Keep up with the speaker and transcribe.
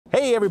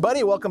Hey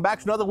everybody, welcome back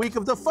to another week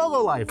of the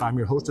Fogo Life. I'm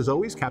your host as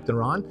always, Captain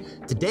Ron.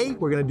 Today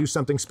we're gonna do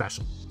something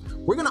special.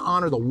 We're gonna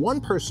honor the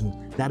one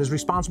person that is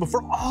responsible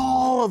for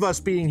all of us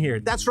being here.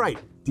 That's right,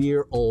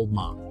 dear old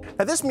mom.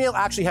 Now this meal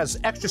actually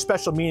has extra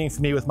special meaning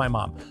for me with my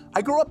mom.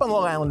 I grew up on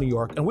Long Island, New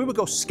York, and we would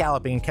go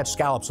scalloping and catch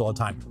scallops all the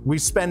time. We'd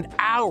spend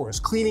hours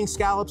cleaning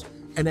scallops,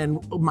 and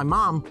then my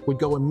mom would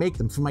go and make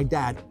them for my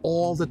dad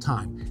all the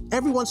time.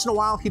 Every once in a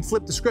while, he'd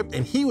flip the script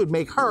and he would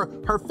make her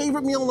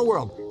favorite meal in the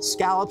world,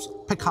 scallops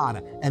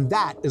piccata. And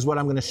that is what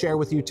I'm gonna share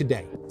with you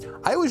today.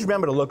 I always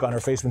remember the look on her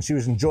face when she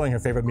was enjoying her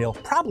favorite meal,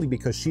 probably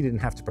because she didn't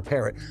have to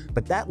prepare it,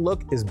 but that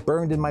look is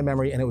burned in my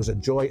memory and it was a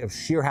joy of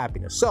sheer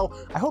happiness. So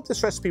I hope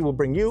this recipe will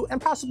bring you, and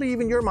possibly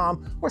even your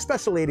mom or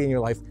special lady in your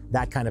life,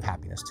 that kind of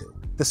happiness too.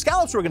 The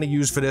scallops we're gonna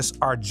use for this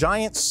are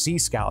giant sea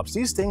scallops.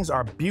 These things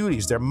are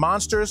beauties, they're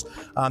monsters.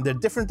 They're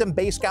different than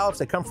bay scallops.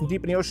 They come from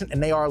deep in the ocean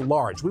and they are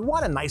large. We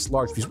want a nice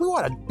large piece. We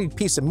want a big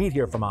piece of meat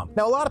here for mom.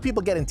 Now, a lot of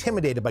people get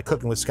intimidated by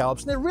cooking with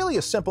scallops, and they're really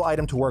a simple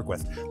item to work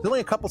with. There's only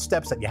a couple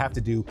steps that you have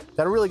to do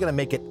that are really gonna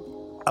make it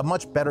a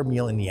much better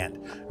meal in the end.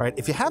 All right,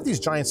 if you have these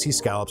giant sea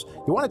scallops,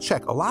 you want to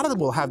check. A lot of them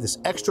will have this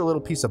extra little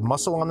piece of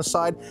muscle on the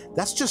side.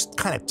 That's just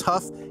kind of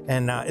tough,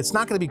 and it's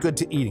not going to be good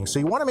to eating. So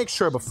you want to make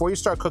sure before you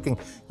start cooking,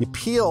 you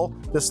peel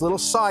this little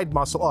side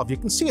muscle off. You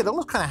can see it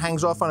almost kind of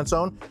hangs off on its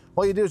own.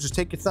 All you do is just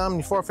take your thumb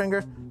and your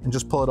forefinger and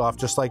just pull it off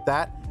just like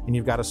that, and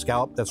you've got a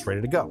scallop that's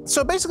ready to go.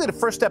 So basically the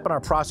first step in our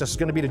process is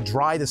going to be to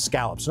dry the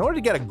scallops. In order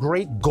to get a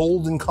great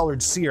golden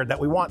colored sear that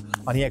we want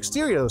on the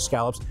exterior of those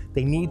scallops,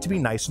 they need to be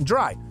nice and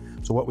dry.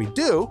 So what we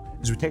do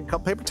is we take a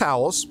couple paper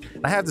towels.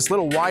 I have this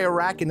little wire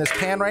rack in this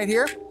pan right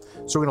here.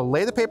 So we're gonna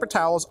lay the paper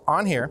towels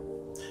on here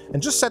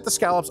and just set the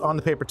scallops on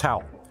the paper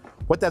towel.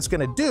 What that's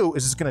gonna do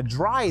is it's gonna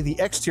dry the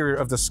exterior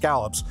of the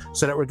scallops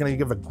so that we're gonna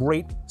give a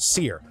great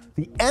sear.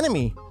 The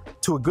enemy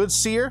to a good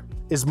sear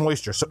is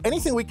moisture. So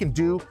anything we can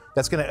do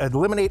that's gonna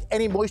eliminate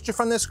any moisture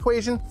from this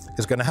equation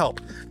is gonna help.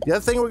 The other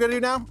thing we're gonna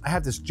do now, I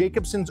have this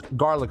Jacobson's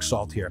garlic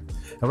salt here.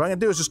 And what I'm gonna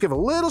do is just give a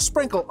little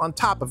sprinkle on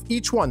top of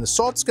each one. The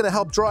salt's gonna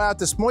help draw out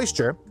this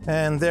moisture.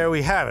 And there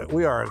we have it.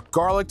 We are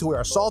garlicked, we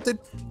are salted.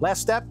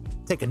 Last step,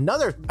 take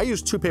another, I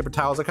use 2 paper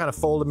towels. I kind of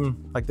fold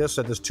them like this,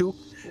 so there's 2,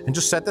 and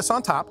just set this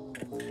on top.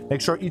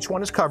 Make sure each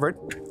one is covered.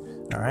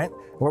 All right,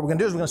 and what we're gonna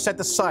do is we're gonna set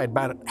this aside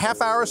about a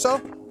half hour or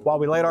so while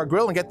we light our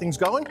grill and get things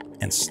going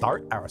and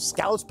start our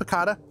scallops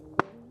piccata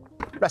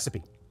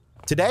recipe.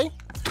 Today,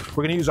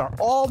 we're gonna use our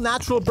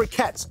all-natural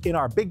briquettes in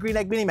our Big Green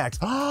Egg Mini Max.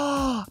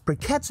 Ah,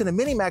 briquettes in a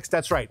Mini Max,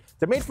 that's right.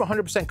 They're made from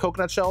 100%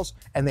 coconut shells,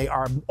 and they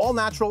are all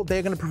natural.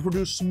 They're gonna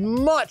produce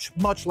much,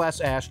 much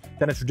less ash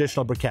than a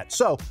traditional briquette.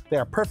 So they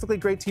are perfectly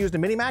great to use in a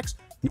Mini Max.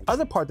 The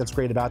other part that's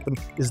great about them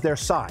is their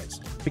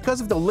size.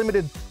 Because of the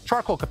limited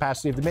charcoal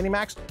capacity of the Mini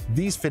Max,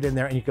 these fit in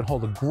there and you can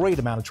hold a great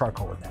amount of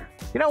charcoal in there.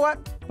 You know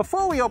what?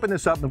 Before we open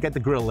this up and get the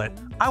grill lit,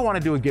 I want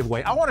to do a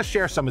giveaway. I want to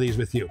share some of these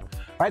with you.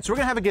 All right, so we're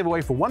gonna have a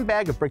giveaway for 1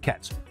 bag of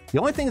briquettes. The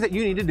only thing that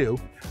you need to do,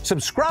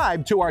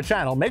 subscribe to our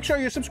channel. Make sure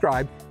you're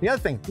subscribed. The other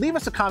thing, leave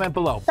us a comment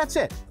below. That's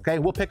it, okay?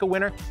 We'll pick a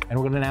winner and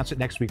we're gonna announce it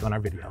next week on our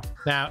video.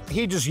 Now,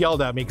 he just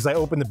yelled at me because I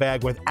opened the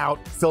bag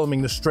without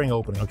filming the string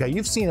opening, okay?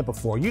 You've seen it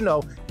before. You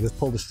know, you just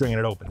pull the string and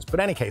it opens. But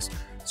in any case,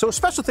 so a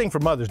special thing for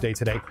Mother's Day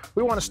today,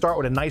 we want to start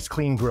with a nice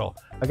clean grill.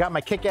 I got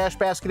my kick ash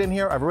basket in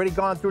here. I've already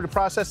gone through the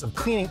process of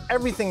cleaning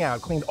everything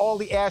out, cleaned all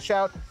the ash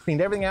out,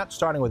 cleaned everything out,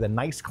 starting with a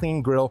nice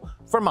clean grill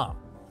for mom.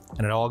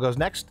 And it all goes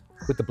next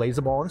with the blaze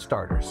ball and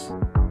starters.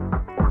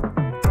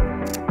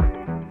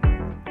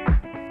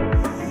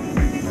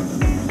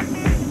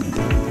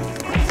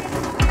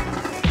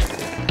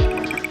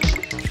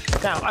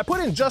 Now, I put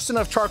in just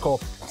enough charcoal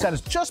so that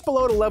it's just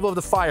below the level of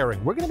the fire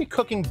ring. We're gonna be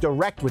cooking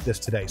direct with this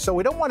today, so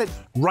we don't want it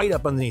right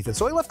up underneath it.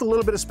 So I left a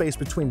little bit of space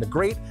between the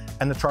grate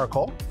and the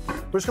charcoal.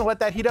 We're just gonna let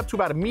that heat up to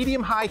about a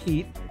medium-high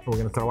heat, and we're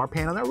gonna throw our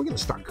pan on there. We're gonna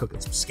start cooking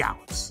some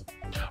scallops.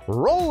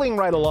 Rolling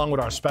right along with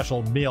our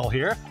special meal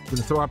here, we're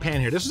gonna throw our pan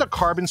here. This is a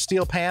carbon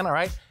steel pan, all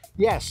right?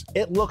 Yes,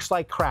 it looks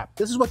like crap.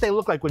 This is what they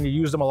look like when you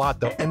use them a lot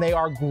though, and they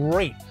are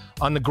great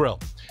on the grill.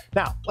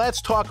 Now,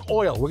 let's talk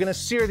oil. We're gonna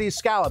sear these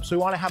scallops, so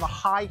we wanna have a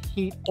high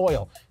heat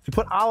oil. If you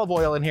put olive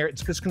oil in here,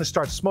 it's just gonna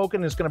start smoking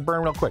and it's gonna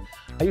burn real quick.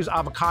 I use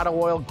avocado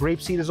oil,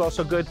 grapeseed is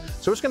also good.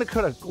 So we're just gonna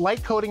put a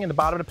light coating in the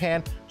bottom of the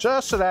pan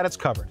just so that it's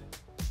covered.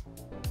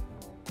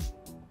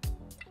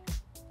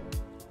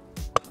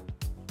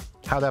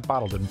 How that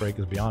bottle didn't break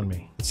is beyond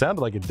me. It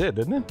sounded like it did,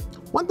 didn't it?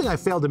 One thing I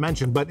failed to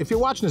mention, but if you're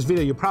watching this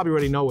video, you probably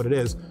already know what it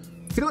is.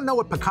 If you don't know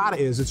what piccata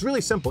is, it's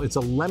really simple. It's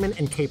a lemon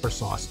and caper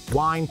sauce.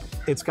 Wine,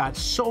 it's got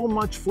so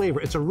much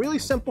flavor. It's a really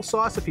simple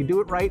sauce if you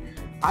do it right.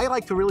 I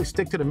like to really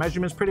stick to the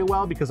measurements pretty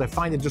well because I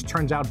find it just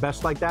turns out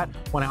best like that.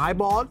 When I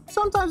eyeball it,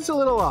 sometimes it's a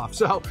little off.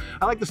 So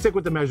I like to stick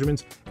with the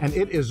measurements, and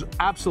it is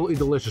absolutely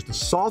delicious. The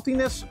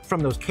saltiness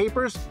from those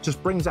capers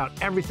just brings out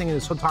everything in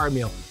this entire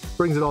meal.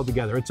 Brings it all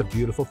together. It's a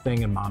beautiful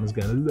thing and mom is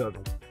gonna love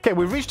it. Okay,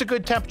 we've reached a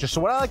good temperature. So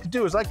what I like to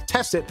do is I like to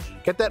test it,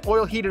 get that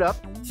oil heated up.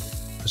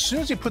 As soon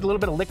as you put a little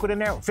bit of liquid in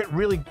there, if it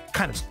really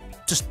kind of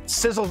just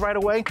sizzles right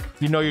away,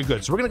 you know you're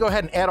good. So we're gonna go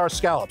ahead and add our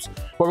scallops.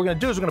 What we're gonna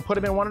do is we're gonna put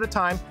them in one at a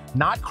time,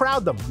 not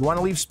crowd them. You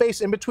wanna leave space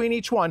in between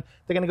each one.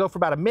 They're gonna go for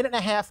about 1.5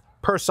 minutes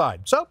per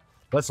side. So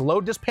let's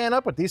load this pan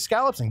up with these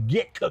scallops and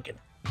get cooking.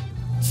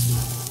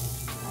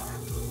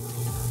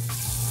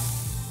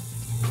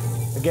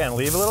 Again,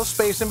 leave a little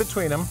space in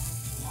between them.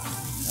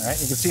 All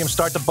right, you can see them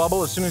start to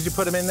bubble as soon as you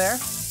put them in there.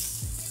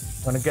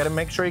 Want to get them,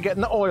 make sure you're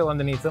getting the oil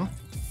underneath them.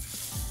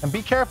 And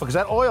be careful, because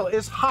that oil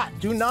is hot.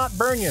 Do not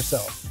burn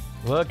yourself.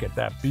 Look at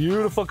that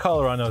beautiful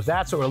color on those.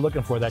 That's what we're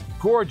looking for, that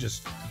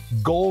gorgeous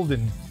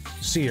golden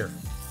sear.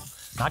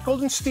 Not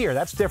golden steer,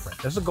 that's different.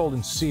 This is a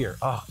golden sear.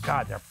 Oh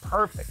God, they're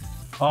perfect.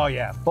 Oh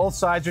yeah, both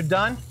sides are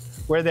done.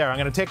 We're there. I'm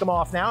gonna take them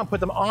off now and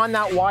put them on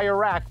that wire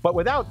rack, but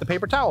without the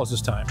paper towels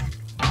this time.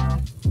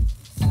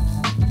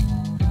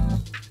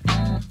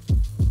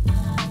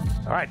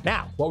 All right,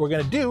 now, what we're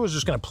gonna do is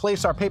just gonna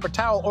place our paper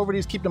towel over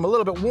these, keep them a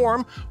little bit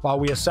warm while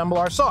we assemble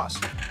our sauce.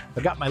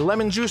 I've got my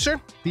lemon juicer.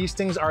 These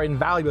things are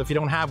invaluable if you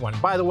don't have one.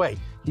 By the way,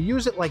 you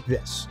use it like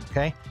this,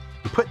 okay?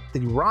 You put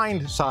the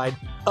rind side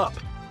up,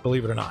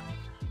 believe it or not,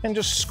 and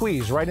just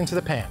squeeze right into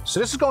the pan. So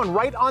this is going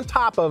right on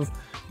top of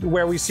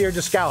where we seared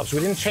the scallops. We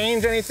didn't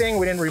change anything,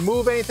 we didn't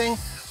remove anything.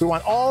 We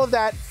want all of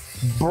that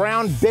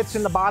brown bits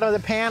in the bottom of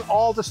the pan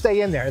all to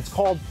stay in there. It's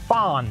called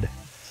fond,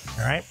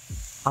 all right?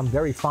 I'm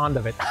very fond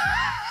of it.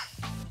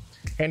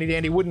 Handy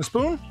dandy wooden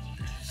spoon,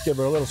 give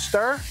her a little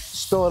stir,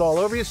 spill it all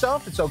over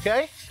yourself, it's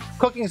okay.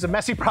 Cooking is a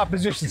messy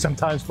proposition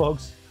sometimes,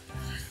 folks.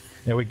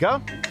 There we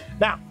go.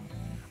 Now,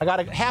 I got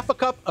 1/2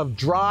 cup of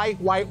dry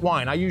white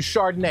wine. I use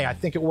Chardonnay, I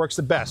think it works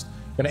the best.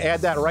 I'm gonna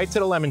add that right to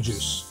the lemon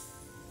juice.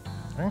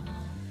 Okay.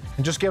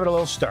 And just give it a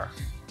little stir.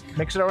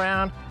 Mix it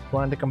around,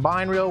 want it to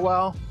combine real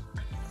well.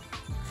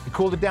 You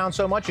cooled it down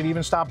so much it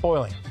even stopped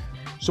boiling.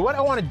 So what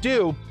I wanna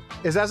do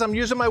is, as I'm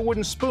using my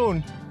wooden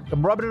spoon,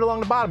 I'm rubbing it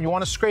along the bottom. You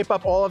want to scrape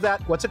up all of that,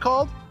 what's it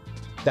called?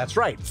 That's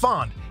right,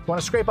 fond. You want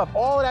to scrape up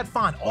all of that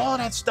fond. All of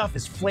that stuff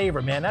is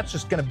flavor, man. That's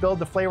just going to build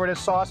the flavor of this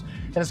sauce.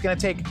 And it's going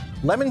to take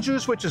lemon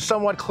juice, which is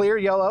somewhat clear,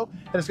 yellow,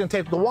 and it's going to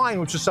take the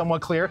wine, which is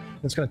somewhat clear,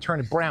 and it's going to turn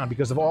it brown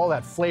because of all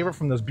that flavor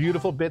from those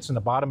beautiful bits in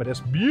the bottom of this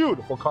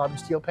beautiful carbon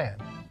steel pan.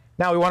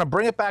 Now we want to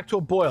bring it back to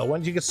a boil.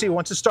 Once you can see,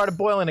 once it started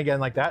boiling again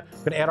like that, we're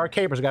going to add our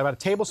capers. We've got about 1.5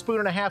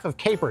 tablespoons of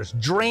capers,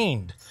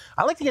 drained.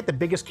 I like to get the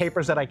biggest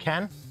capers that I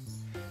can.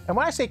 And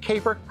when I say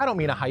caper, I don't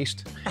mean a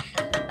heist.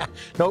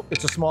 Nope,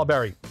 it's a small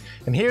berry.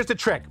 And here's the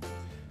trick.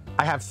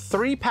 I have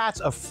 3 pats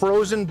of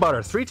frozen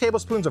butter, 3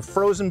 tablespoons of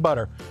frozen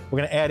butter we're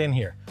gonna add in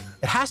here.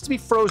 It has to be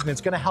frozen,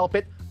 it's gonna help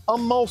it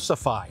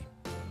emulsify.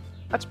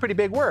 That's a pretty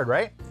big word,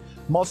 right?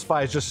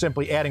 Emulsify is just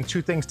simply adding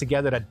 2 things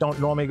together that don't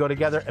normally go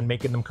together and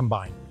making them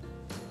combine.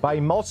 By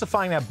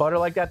emulsifying that butter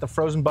like that, the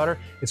frozen butter,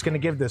 it's gonna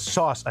give this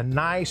sauce a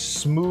nice,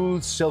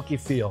 smooth, silky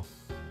feel.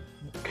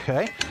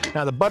 Okay,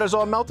 now the butter's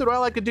all melted. What I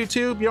like to do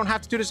too, you don't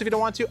have to do this if you don't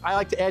want to, I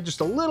like to add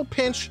just a little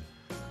pinch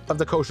of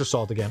the kosher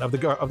salt again, of the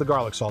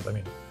garlic salt, I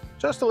mean.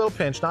 Just a little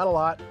pinch, not a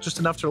lot, just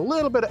enough for a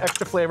little bit of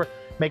extra flavor,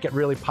 make it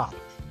really pop.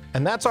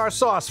 And that's our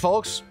sauce,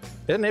 folks.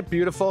 Isn't it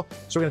beautiful?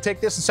 So we're gonna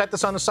take this and set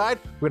this on the side.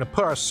 We're gonna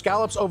put our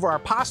scallops over our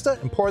pasta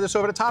and pour this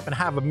over the top and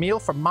have a meal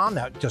for mom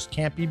that just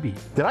can't be beat.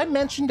 Did I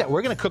mention that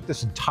we're gonna cook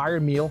this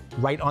entire meal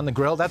right on the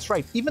grill? That's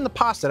right, even the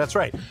pasta, that's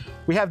right.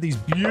 We have these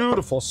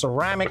beautiful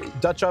ceramic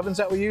Dutch ovens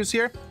that we use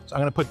here. So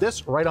I'm gonna put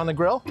this right on the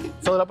grill,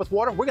 fill it up with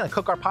water. We're gonna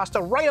cook our pasta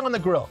right on the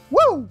grill.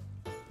 Woo!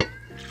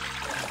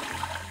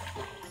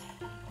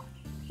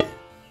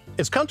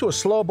 It's come to a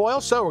slow boil,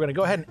 so we're gonna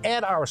go ahead and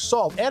add our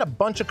salt. Add a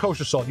bunch of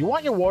kosher salt. You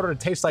want your water to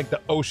taste like the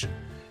ocean.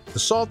 The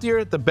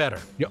saltier, the better.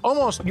 You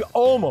almost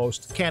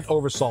can't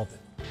oversalt it.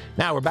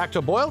 Now we're back to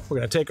a boil. We're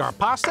gonna take our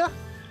pasta,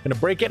 gonna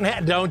break it in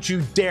half. Don't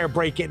you dare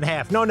break it in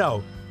half. No,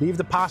 no, leave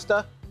the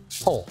pasta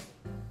whole.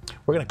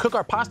 We're gonna cook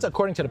our pasta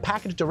according to the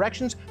package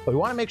directions, but we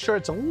wanna make sure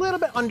it's a little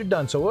bit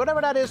underdone. So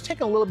whatever that is,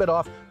 take a little bit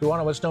off. We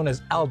want what's known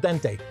as al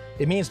dente.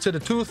 It means to the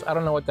tooth. I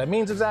don't know what that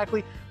means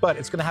exactly, but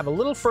it's gonna have a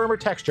little firmer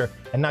texture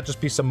and not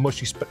just be some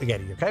mushy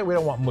spaghetti, okay? We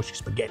don't want mushy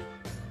spaghetti.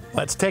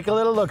 Let's take a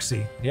little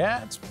look-see.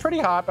 Yeah, it's pretty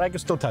hot, but I can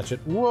still touch it.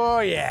 Whoa,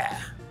 yeah.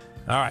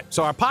 All right,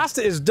 so our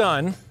pasta is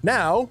done.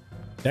 Now,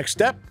 next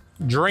step,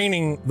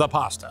 draining the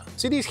pasta.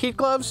 See these heat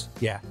gloves?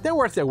 Yeah, they're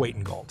worth their weight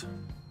in gold.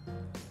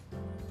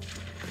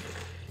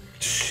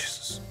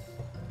 Jesus.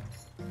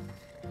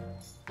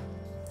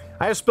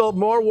 I have spilled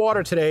more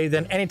water today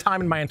than any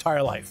time in my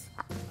entire life.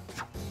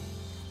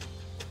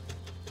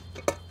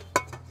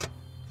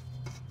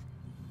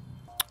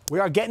 We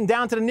are getting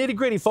down to the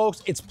nitty-gritty,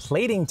 folks. It's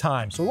plating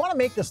time. So we want to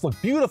make this look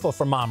beautiful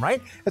for mom, right?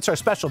 It's her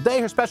special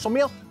day, her special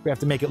meal. We have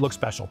to make it look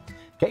special.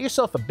 Get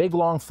yourself a big,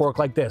 long fork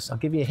like this. I'll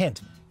give you a hint.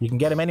 You can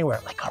get them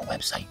anywhere, like our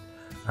website.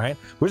 All right?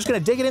 We're just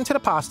going to dig it into the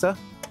pasta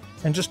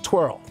and just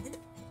twirl.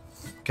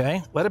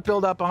 Okay? Let it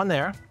build up on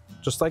there,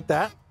 just like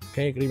that.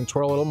 Okay? You can even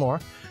twirl a little more.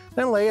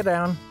 Then lay it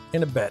down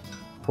in a bed.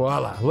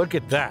 Voila. Look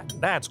at that.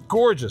 That's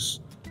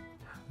gorgeous.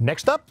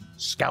 Next up,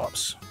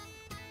 scallops.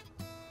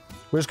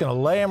 We're just gonna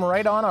lay them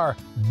right on our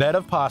bed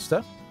of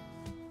pasta.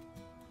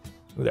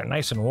 Ooh, they're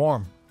nice and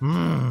warm.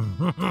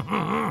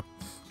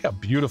 Look how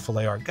beautiful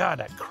they are. God,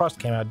 that crust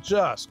came out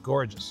just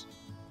gorgeous.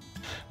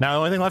 Now the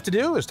only thing left to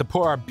do is to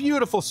pour our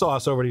beautiful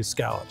sauce over these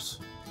scallops.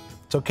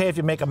 It's okay if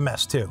you make a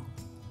mess too.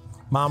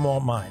 Mom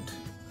won't mind.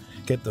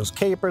 Get those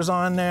capers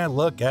on there.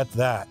 Look at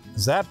that.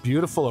 Is that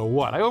beautiful or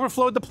what? I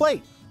overflowed the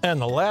plate. And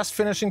the last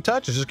finishing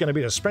touch is just going to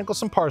be to sprinkle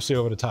some parsley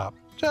over the top,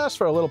 just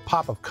for a little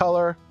pop of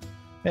color.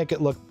 Make it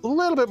look a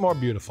little bit more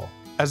beautiful,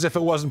 as if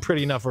it wasn't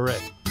pretty enough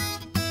already.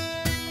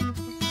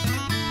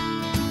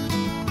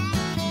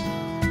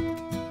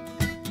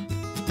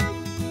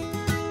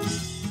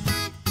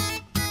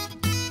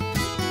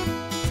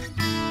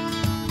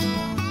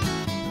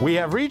 We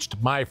have reached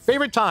my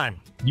favorite time.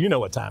 You know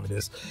what time it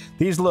is.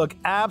 These look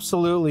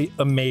absolutely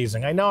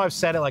amazing. I know I've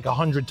said it like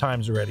 100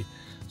 times already.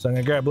 So I'm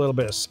gonna grab a little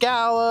bit of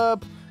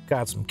scallop,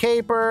 got some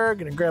caper,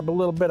 gonna grab a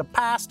little bit of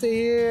pasta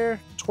here,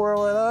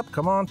 twirl it up.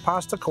 Come on,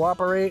 pasta,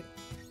 cooperate.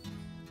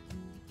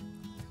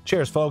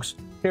 Cheers, folks.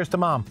 Here's to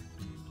Mom.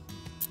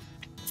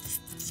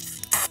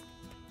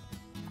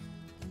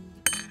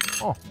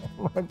 Oh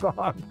my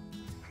God.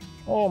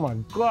 Oh my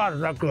God,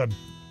 is that good.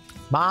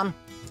 Mom,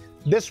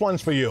 this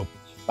one's for you.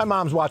 My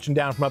mom's watching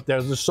down from up there.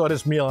 Just saw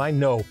this meal, and I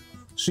know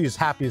she's as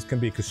happy as can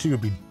be because she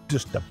would be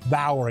just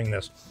devouring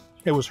this.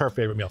 It was her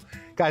favorite meal.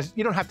 Guys,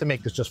 you don't have to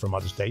make this just for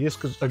Mother's Day.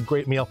 This is a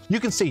great meal.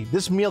 You can see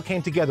this meal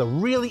came together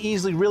really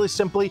easily, really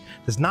simply.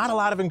 There's not a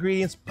lot of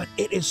ingredients, but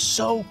it is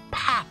so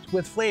packed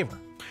with flavor.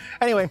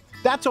 Anyway,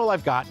 that's all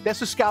I've got.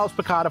 This is Scallops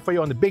Piccata for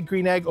you on the Big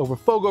Green Egg over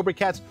Fogo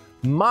briquettes.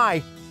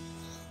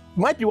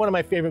 Might be one of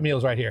my favorite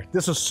meals right here.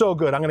 This is so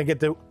good. I'm gonna get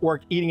to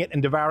work eating it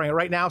and devouring it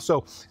right now.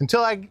 So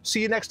until I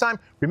see you next time,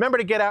 remember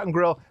to get out and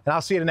grill, and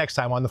I'll see you the next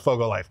time on The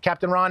Fogo Life.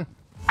 Captain Ron,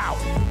 out.